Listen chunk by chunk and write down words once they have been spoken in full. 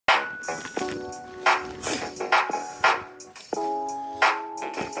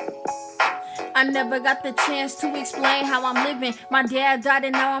I never got the chance to explain how I'm living. My dad died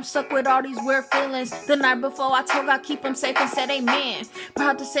and now I'm stuck with all these weird feelings. The night before I told God keep him safe and said amen.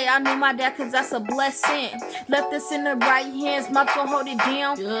 Proud to say I knew my dad cause that's a blessing. Left us in the right hands, mouth gon' hold it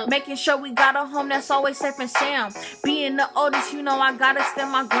down. Making sure we got a home that's always safe and sound. Being the oldest, you know I gotta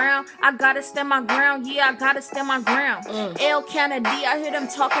stand my ground. I gotta stand my ground, yeah I gotta stand my ground. Canady, I hear them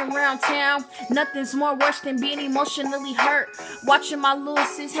talking around town. Nothing's more worse than being emotionally hurt. Watching my little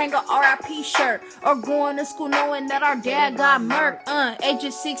sis hang a RIP shirt. Or going to school knowing that our dad got murked. Age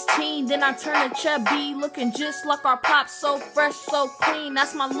of 16, then I turned to chubby, looking just like our pop, so fresh, so clean.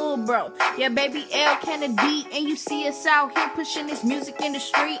 That's my little bro. Yeah, baby Canady, and you see us out here pushing this music in the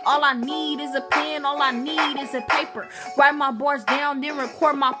street. All I need is a pen, all I need is a paper. Write my bars down, then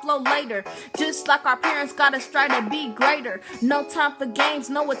record my flow later. Just like our parents got us try to be greater. No time for games,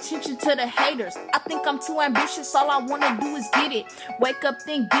 no attention to the haters. I think I'm too ambitious, all I wanna do is get it. Wake up,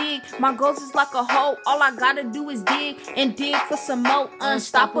 think big, my goals is like a hoe. All I gotta do is dig and dig for some more.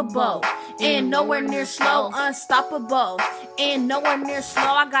 Unstoppable and nowhere near slow. Unstoppable and nowhere near slow.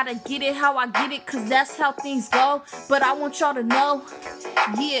 I gotta get it how I get it, cause that's how things go. But I want y'all to know,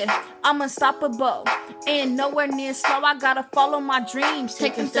 yeah, I'm unstoppable and nowhere near slow. I gotta follow my dreams,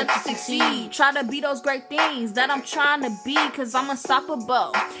 take them steps to succeed. Try to be those great things that I'm trying to be, cause I'm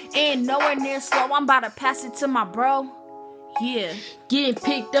unstoppable and nowhere near slow. I'm about to pass it to my bro. Yeah. Getting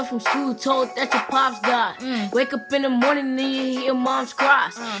picked up from school, told that your pops died. Wake up in the morning and you hear mom's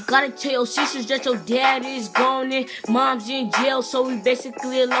cries. Gotta tell your sisters that your dad is gone and mom's in jail, so we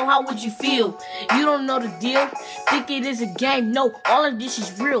basically alone. How would you feel? You don't know the deal. Think it is a game? No, all of this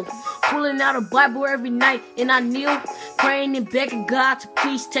is real. Pulling out a Bible every night and I kneel, praying and begging God to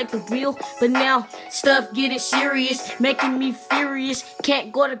please take the wheel. But now stuff getting serious, making me furious.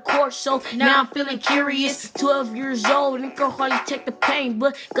 Can't go to court, so now I'm feeling curious. 12 years old and can hardly take the pain,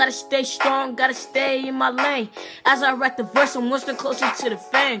 but gotta stay strong, gotta stay in my lane. As I write the verse, I'm one step closer to the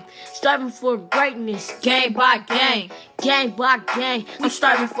fame. Striving for greatness, game by game, game by game. I'm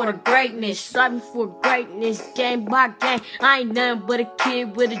striving for the greatness, striving for greatness, game by game. I ain't nothing but a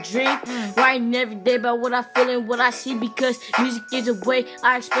kid with a dream, writing every day about what I feel and what I see, because music is a way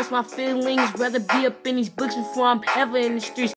I express my feelings. Rather be up in these books before I'm ever in the streets.